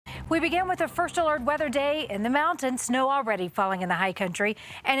We begin with a first alert weather day in the mountains. Snow already falling in the high country,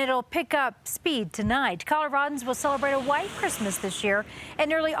 and it'll pick up speed tonight. Coloradans will celebrate a white Christmas this year in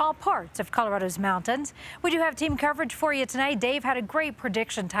nearly all parts of Colorado's mountains. We do have team coverage for you tonight. Dave had a great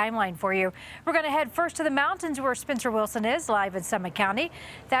prediction timeline for you. We're going to head first to the mountains where Spencer Wilson is live in Summit County.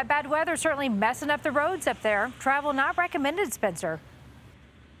 That bad weather certainly messing up the roads up there. Travel not recommended, Spencer.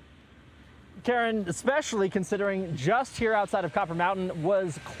 Karen, especially considering just here outside of Copper Mountain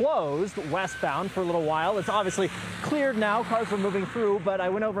was closed westbound for a little while. It's obviously cleared now. Cars were moving through, but I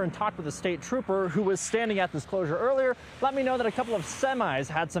went over and talked with a state trooper who was standing at this closure earlier. Let me know that a couple of semis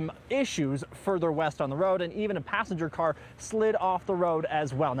had some issues further west on the road, and even a passenger car slid off the road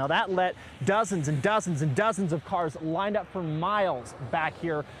as well. Now that let dozens and dozens and dozens of cars lined up for miles back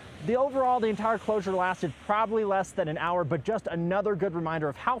here. The entire closure lasted probably less than an hour, but just another good reminder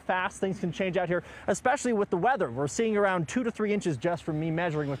of how fast things can change out here, especially with the weather. We're seeing around 2 to 3 inches just from me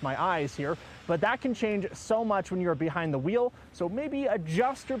measuring with my eyes here, but that can change so much when you're behind the wheel. So maybe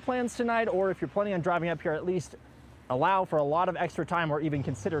adjust your plans tonight, or if you're planning on driving up here, at least allow for a lot of extra time or even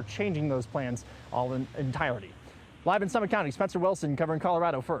consider changing those plans all in entirety. Live in Summit County, Spencer Wilson covering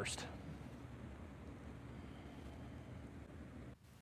Colorado First.